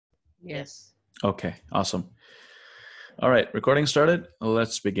Yes. Okay, awesome. All right, recording started.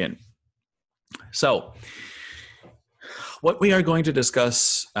 Let's begin. So, what we are going to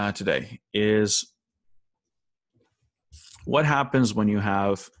discuss today is what happens when you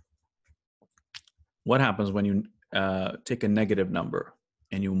take a negative number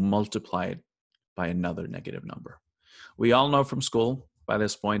and you multiply it by another negative number. We all know from school by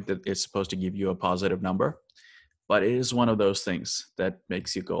this point that it's supposed to give you a positive number, but it is one of those things that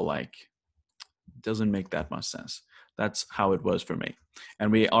makes you go like, doesn't make that much sense. That's how it was for me.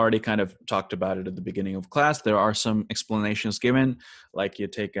 And we already kind of talked about it at the beginning of class. There are some explanations given, like you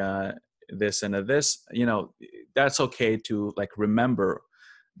take this and a this, that's okay to like remember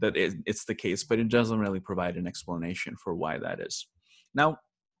that it's the case, but it doesn't really provide an explanation for why that is. Now,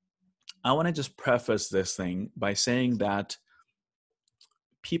 I want to just preface this thing by saying that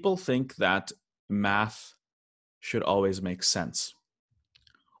people think that math should always make sense.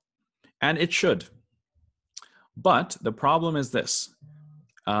 And it should. But the problem is this.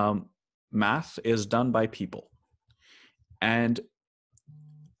 Math is done by people. And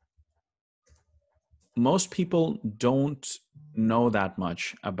most people don't know that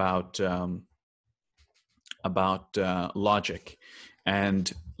much about logic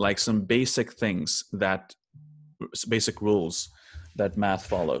and like some basic things basic rules that math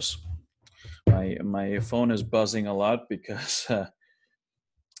follows. My phone is buzzing a lot because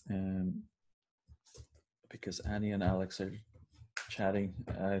Annie and Alex are chatting,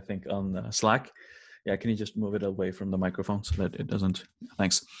 I think, on Slack. Yeah, can you just move it away from the microphone so that it doesn't?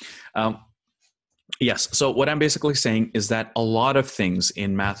 Thanks. Yes, so what I'm basically saying is that a lot of things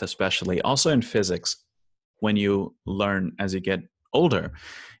in math, especially, also in physics, when you learn as you get older,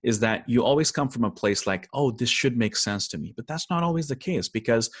 is that you always come from a place like, oh, this should make sense to me. But that's not always the case,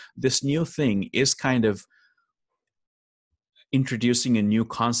 because this new thing is kind of introducing a new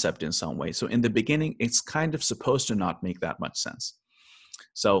concept in some way. So in the beginning, it's kind of supposed to not make that much sense.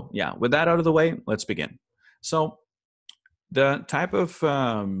 So yeah, with that out of the way, let's begin. So the type of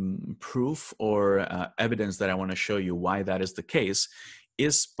proof or evidence that I want to show you why that is the case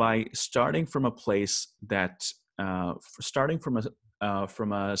is by starting from a place that, starting from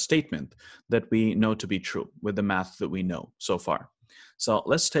a statement that we know to be true with the math that we know so far. So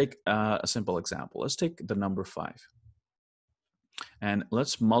let's take a simple example. Let's take the number 5. And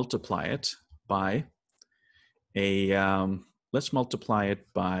let's multiply it by a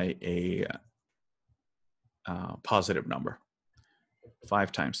positive number.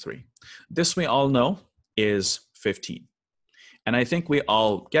 5 times 3. This we all know is 15. And I think we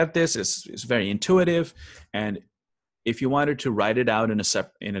all get this. It's very intuitive. And if you wanted to write it out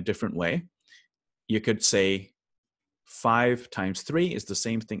in a different way, you could say 5 times 3 is the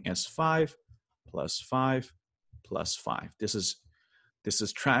same thing as 5 plus 5 plus 5. This is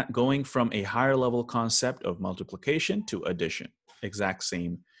going from a higher level concept of multiplication to addition. Exact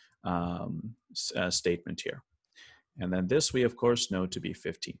same statement here. And then this we, of course, know to be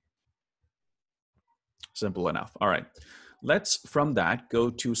 15. Simple enough. All right. Let's, from that, go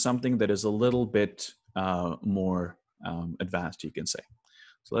to something that is a little bit more advanced, you can say.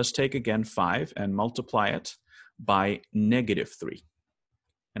 So let's take, again, 5 and multiply it by -3.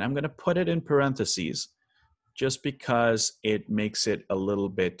 And I'm going to put it in parentheses just because it makes it a little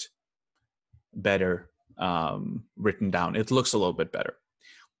bit better written down. It looks a little bit better.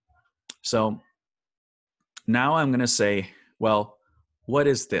 So now I'm going to say, well, what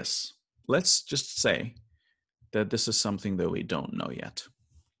is this? Let's just say that this is something that we don't know yet.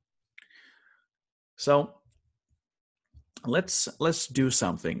 So let's do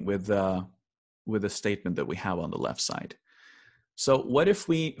something with the statement that we have on the left side. So what if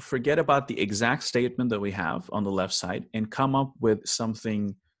we forget about the exact statement that we have on the left side and come up with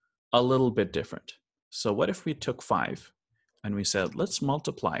something a little bit different? So what if we took 5 and we said, let's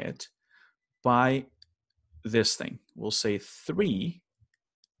multiply it by this thing. We'll say 3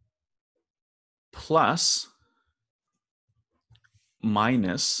 plus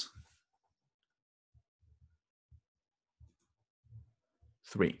minus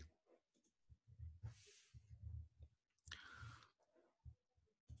 3.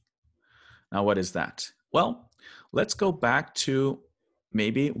 Now, what is that? Well, let's go back to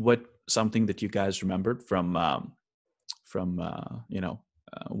maybe something that you guys remembered from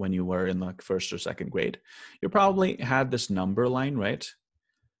when you were in like 1st or 2nd grade. You probably had this number line, right?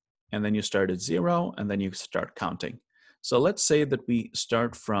 And then you start at 0, and then you start counting. So let's say that we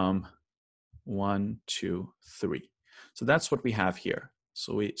start from 1, 2, 3. So that's what we have here.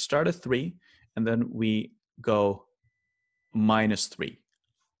 So we start at 3, and then we go -3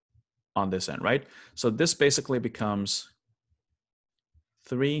 on this end, right? So this basically becomes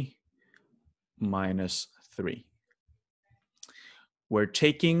 3 minus 3. We're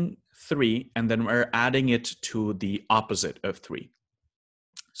taking 3 and then we're adding it to the opposite of 3.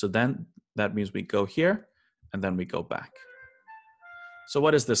 So then that means we go here and then we go back. So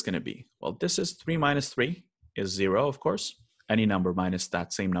what is this going to be? Well, this is 3 minus 3 is 0, of course. Any number minus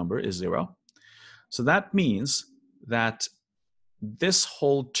that same number is 0. So that means that this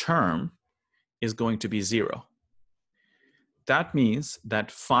whole term is going to be 0. That means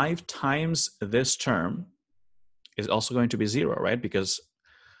that 5 times this term is also going to be 0, right? Because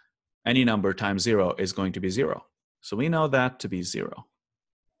any number times 0 is going to be 0. So we know that to be 0.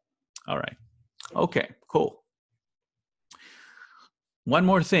 All right. Okay, cool. One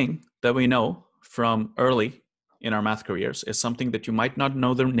more thing that we know from early in our math careers is something that you might not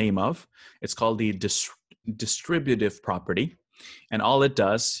know the name of. It's called the distributive property. And all it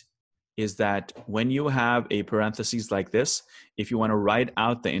does is that when you have a parentheses like this, if you want to write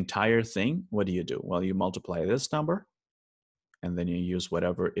out the entire thing, what do? Well, you multiply this number, and then you use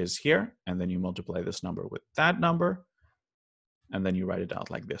whatever is here, and then you multiply this number with that number, and then you write it out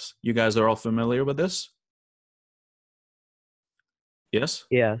like this. You guys are all familiar with this? Yes?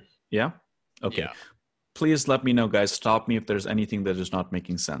 Yes. Yeah? Okay. Yeah. Please let me know, guys. Stop me if there's anything that is not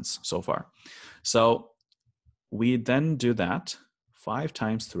making sense so far. So we then do that, 5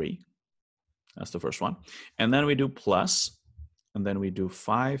 times 3. That's the first one. And then we do plus, and then we do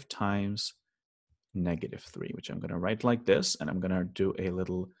 5 times negative 3, which I'm going to write like this. And I'm going to do a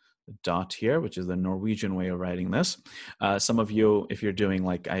little dot here, which is the Norwegian way of writing this. Some of you, if you're doing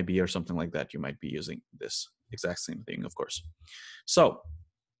like IB or something like that, you might be using this exact same thing, of course. So,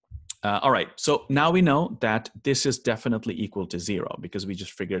 all right. So now we know that this is definitely equal to 0 because we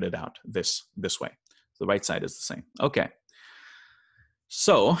just figured it out this way. The right side is the same. Okay.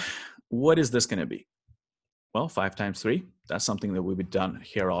 So what is this going to be? Well, 5 times 3, that's something that we've done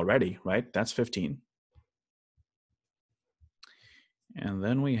here already, right? That's 15. And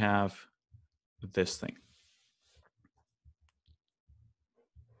then we have this thing.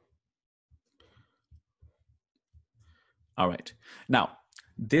 All right. Now,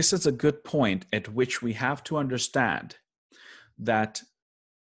 this is a good point at which we have to understand that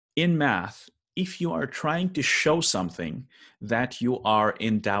in math, if you are trying to show something that you are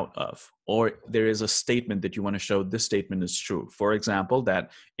in doubt of, or there is a statement that you want to show this statement is true, for example,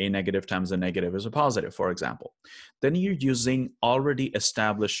 that a negative times a negative is a positive, for example, then you're using already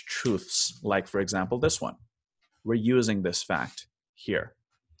established truths, like, for example, this one. We're using this fact here.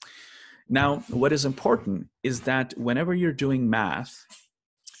 Now, what is important is that whenever you're doing math,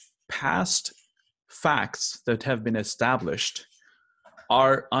 past facts that have been established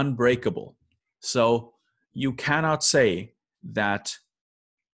are unbreakable. So you cannot say that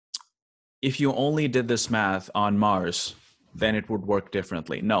if you only did this math on Mars, then it would work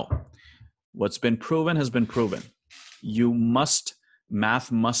differently. No. What's been proven has been proven.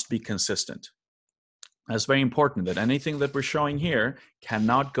 Math must be consistent. That's very important, that anything that we're showing here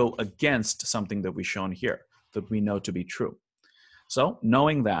cannot go against something that we've shown here that we know to be true. So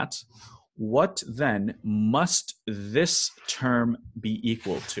knowing that, what then must this term be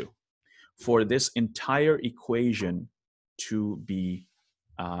equal to for this entire equation to be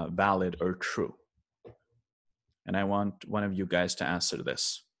valid or true? And I want one of you guys to answer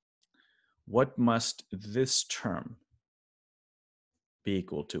this. What must this term be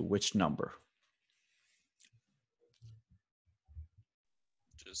equal to? Which number?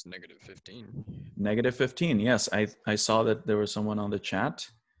 Just negative 15. Negative 15, yes. I saw that there was someone on the chat.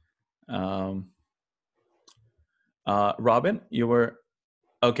 Robin, you were,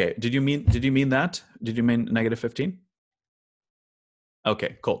 okay. Did you mean that? Did you mean negative 15?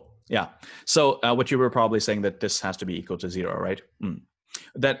 Okay, cool. Yeah. So what you were probably saying that this has to be equal to 0, right?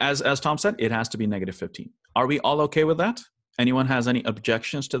 That as Tom said, it has to be negative 15. Are we all okay with that? Anyone has any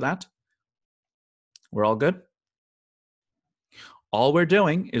objections to that? We're all good? All we're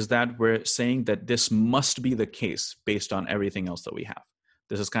doing is that we're saying that this must be the case based on everything else that we have.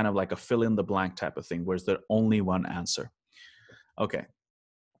 This is kind of like a fill in the blank type of thing, where there's only one answer. Okay.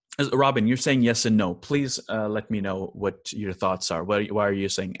 Robin, you're saying yes and no. Please let me know what your thoughts are. Why are you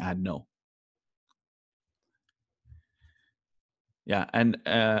saying add no? Yeah, and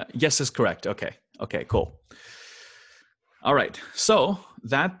yes is correct. Okay, cool. All right, so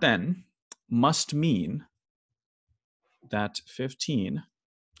that then must mean that 15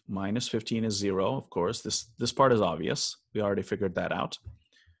 minus 15 is 0, of course. This part is obvious. We already figured that out.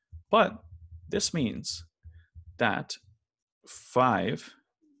 But this means that 5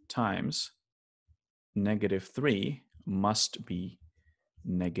 times negative 3 must be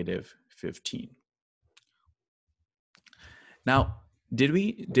negative 15. Now, Did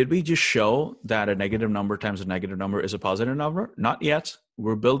we just show that a negative number times a negative number is a positive number? Not yet.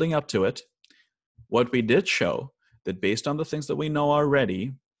 We're building up to it. What we did show that based on the things that we know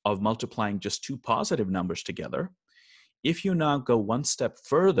already of multiplying just two positive numbers together, if you now go one step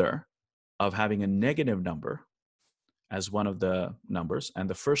further of having a negative number as one of the numbers and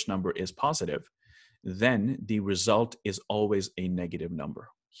the first number is positive, then the result is always a negative number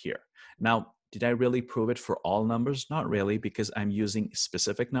here. Now, did I really prove it for all numbers? Not really, because I'm using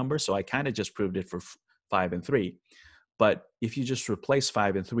specific numbers. So I kind of just proved it for 5 and 3. But if you just replace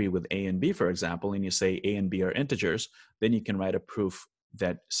 5 and 3 with a and b, for example, and you say a and b are integers, then you can write a proof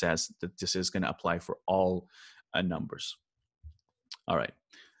that says that this is going to apply for all numbers. All right.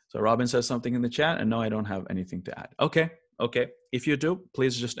 So Robin says something in the chat, and no, I don't have anything to add. Okay. If you do,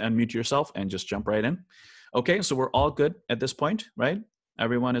 please just unmute yourself and just jump right in. Okay, so we're all good at this point, right?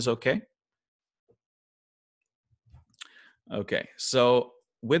 Everyone is okay? Okay, so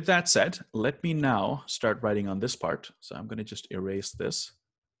with that said, let me now start writing on this part. So I'm going to just erase this.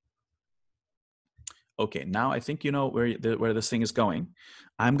 Okay, now I think you know where this thing is going.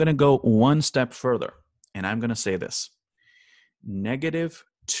 I'm going to go one step further, and I'm going to say this.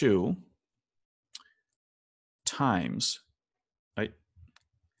 -2 times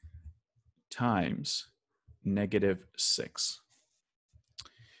 -6.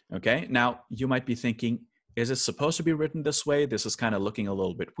 Okay, now you might be thinking, is it supposed to be written this way? This is kind of looking a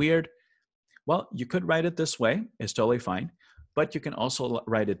little bit weird. Well, you could write it this way. It's totally fine. But you can also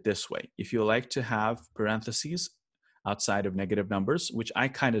write it this way. If you like to have parentheses outside of negative numbers, which I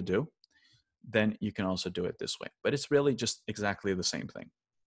kind of do, then you can also do it this way. But it's really just exactly the same thing.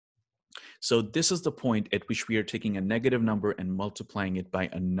 So this is the point at which we are taking a negative number and multiplying it by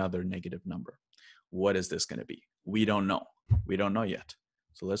another negative number. What is this going to be? We don't know. We don't know yet.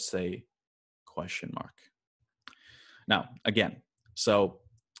 So let's say question mark. Now, again, so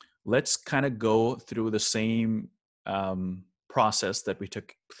let's kind of go through the same process that we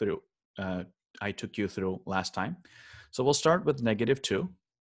took through. I took you through last time. So we'll start with -2.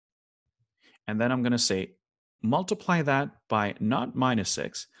 And then I'm going to say multiply that by not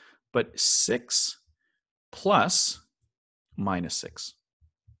 -6, but 6 plus -6.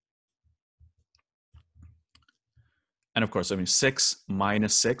 And of course, I mean, 6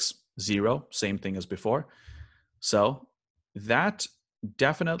 minus 6, 0, same thing as before. So that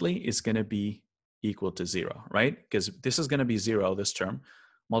definitely is going to be equal to 0, right? Because this is going to be 0, this term.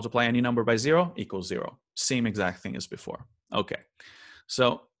 Multiply any number by 0 equals 0. Same exact thing as before. Okay,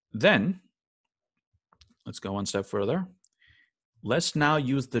 so then let's go one step further. Let's now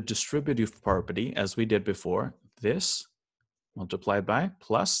use the distributive property as we did before. This multiplied by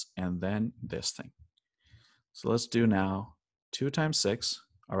plus and then this thing. So let's do now 2 times 6,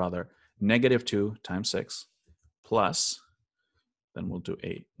 or rather -2 times 6 plus, then we'll do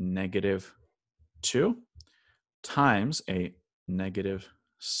a -2 times a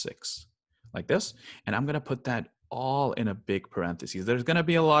 -6, like this. And I'm going to put that all in a big parentheses. There's going to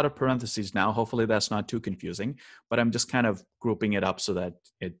be a lot of parentheses now. Hopefully that's not too confusing, but I'm just kind of grouping it up so that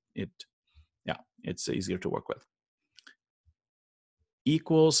it's easier to work with.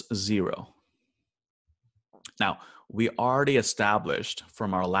 Equals 0. Now, we already established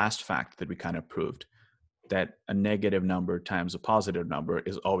from our last fact that we kind of proved that a negative number times a positive number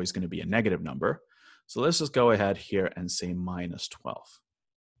is always going to be a negative number. So let's just go ahead here and say -12.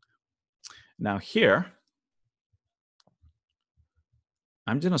 Now here,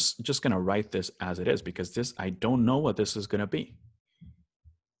 I'm just going to write this as it is because this, I don't know what this is going to be.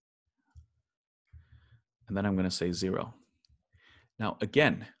 And then I'm going to say 0. Now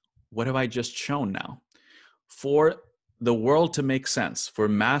again, what have I just shown now? For the world to make sense, for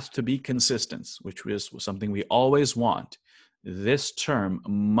math to be consistent, which is something we always want, this term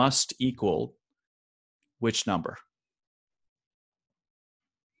must equal which number?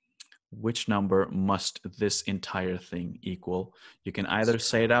 Which number must this entire thing equal? You can either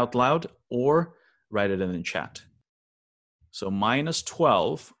say it out loud or write it in the chat. So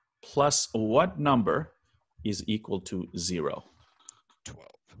 -12 plus what number is equal to 0?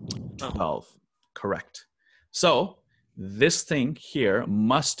 12. Correct. So this thing here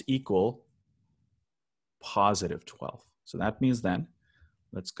must equal +12. So that means then,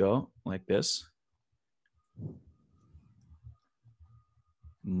 let's go like this.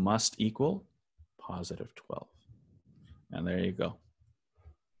 Must equal +12. And there you go.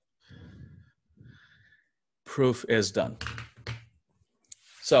 Proof is done.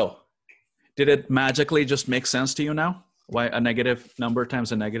 So did it magically just make sense to you now? Why a negative number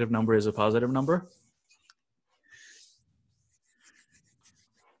times a negative number is a positive number?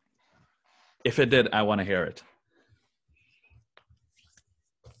 If it did, I want to hear it.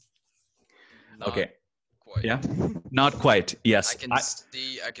 Okay. Quite. Yeah. Not quite. Yes.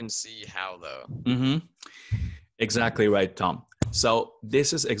 I can see how though. Mm-hmm. Exactly right, Tom. So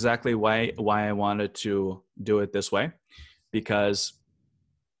this is exactly why I wanted to do it this way, because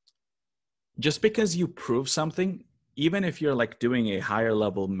just because you prove something, even if you're like doing a higher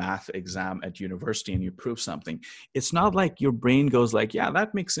level math exam at university and you prove something, it's not like your brain goes like, yeah,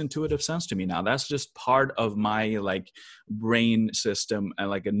 that makes intuitive sense to me now. That's just part of my like brain system, and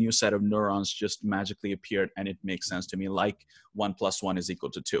like a new set of neurons just magically appeared and it makes sense to me, like 1 + 1 is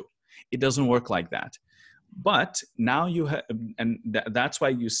equal to 2. It doesn't work like that. But now you have, and that's why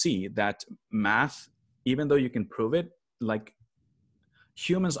you see that math, even though you can prove it, like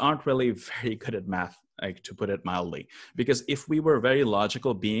humans aren't really very good at math, like, to put it mildly, because if we were very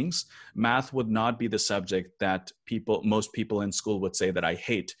logical beings, math would not be the subject that most people in school would say that I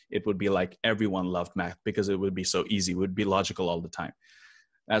hate. It would be like everyone loved math because it would be so easy. It would be logical all the time.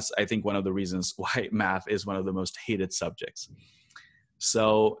 That's, I think, one of the reasons why math is one of the most hated subjects.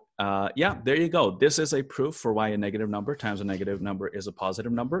 So yeah, there you go. This is a proof for why a negative number times a negative number is a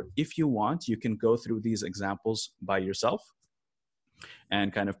positive number. If you want, you can go through these examples by yourself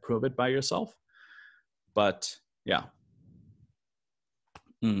and kind of prove it by yourself. But yeah.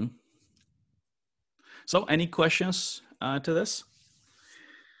 Mm-hmm. So any questions to this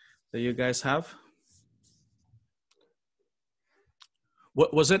that you guys have?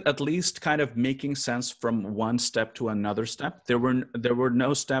 What was it, at least kind of making sense from one step to another step? There were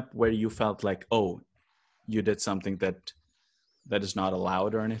no step where you felt like, oh, you did something that is not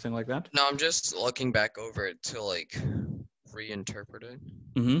allowed or anything like that? No, I'm just looking back over it to like reinterpret it.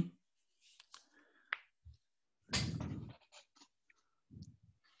 Mm-hmm.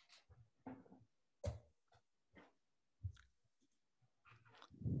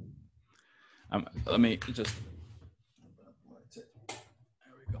 Let me just. There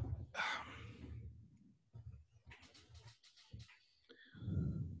we go.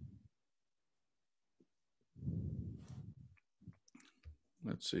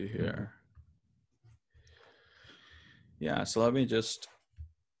 Let's see here. Yeah, so let me just.